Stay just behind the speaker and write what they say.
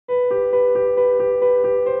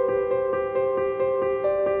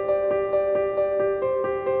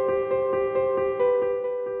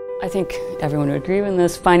think everyone would agree with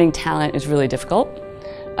this, finding talent is really difficult.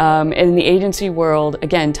 In the agency world,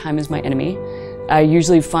 again, time is my enemy. I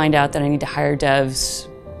usually find out that I need to hire devs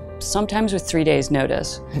sometimes with 3 days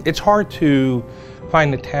notice. It's hard to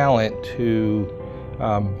find the talent to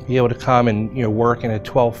be able to come and work in a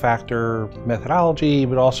 12-factor methodology,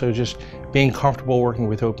 but also just being comfortable working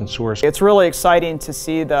with open source. It's really exciting to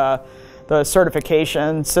see the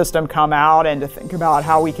certification system come out and to think about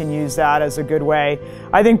how we can use that as a good way.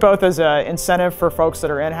 I think both as an incentive for folks that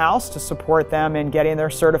are in-house to support them in getting their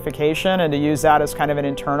certification and to use that as kind of an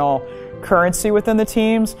internal currency within the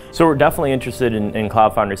teams. So we're definitely interested in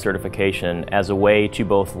Cloud Foundry certification as a way to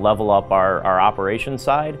both level up our operations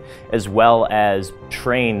side as well as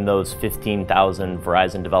train those 15,000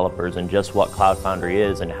 Verizon developers in just what Cloud Foundry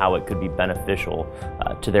is and how it could be beneficial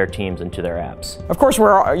to their teams and to their apps. Of course,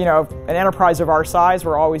 we're an enterprise of our size,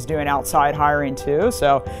 we're always doing outside hiring too,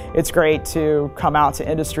 so it's great to come out to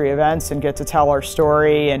industry events and get to tell our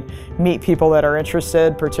story and meet people that are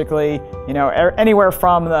interested, particularly anywhere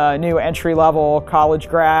from the new entry-level college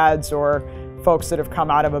grads or folks that have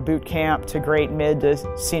come out of a boot camp to great mid to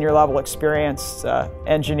senior level experienced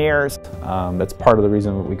engineers. That's part of the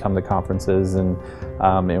reason we come to conferences, and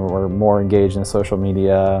we're more engaged in social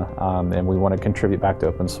media, and we want to contribute back to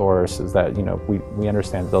open source, is that we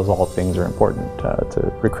understand that those all things are important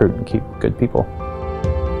to recruit and keep good people.